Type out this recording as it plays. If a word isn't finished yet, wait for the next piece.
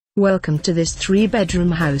Welcome to this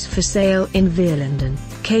 3-bedroom house for sale in Vierlanden,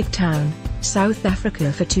 Cape Town, South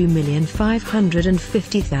Africa for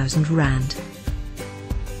R2,550,000.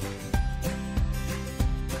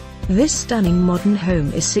 This stunning modern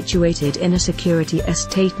home is situated in a security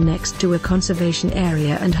estate next to a conservation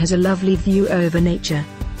area and has a lovely view over nature.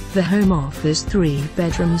 The home offers 3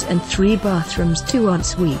 bedrooms and 3 bathrooms, 2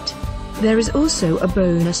 ensuite. There is also a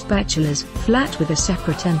bonus bachelor's flat with a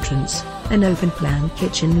separate entrance, an open-plan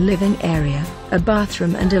kitchen living area, a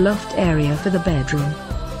bathroom and a loft area for the bedroom.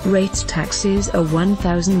 Rates taxes are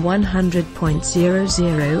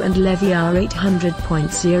 1,100.00 and levy are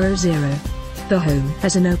 800.00. The home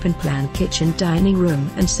has an open-plan kitchen, dining room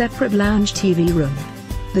and separate lounge TV room.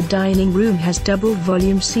 The dining room has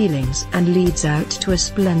double-volume ceilings and leads out to a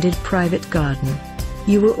splendid private garden.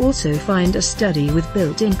 You will also find a study with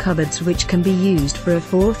built-in cupboards which can be used for a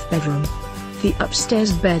 4th bedroom. The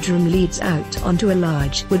upstairs bedroom leads out onto a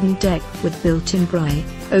large wooden deck with built-in braai,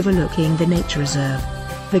 overlooking the nature reserve.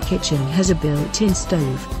 The kitchen has a built-in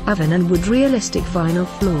stove, oven and wood realistic vinyl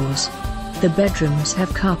floors. The bedrooms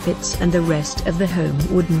have carpets and the rest of the home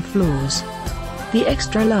wooden floors. The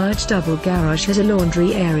extra-large double garage has a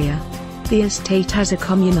laundry area. The estate has a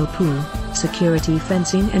communal pool, security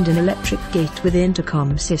fencing and an electric gate with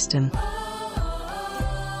intercom system.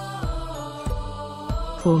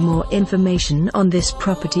 For more information on this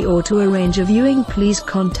property or to arrange a viewing, please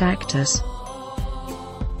contact us.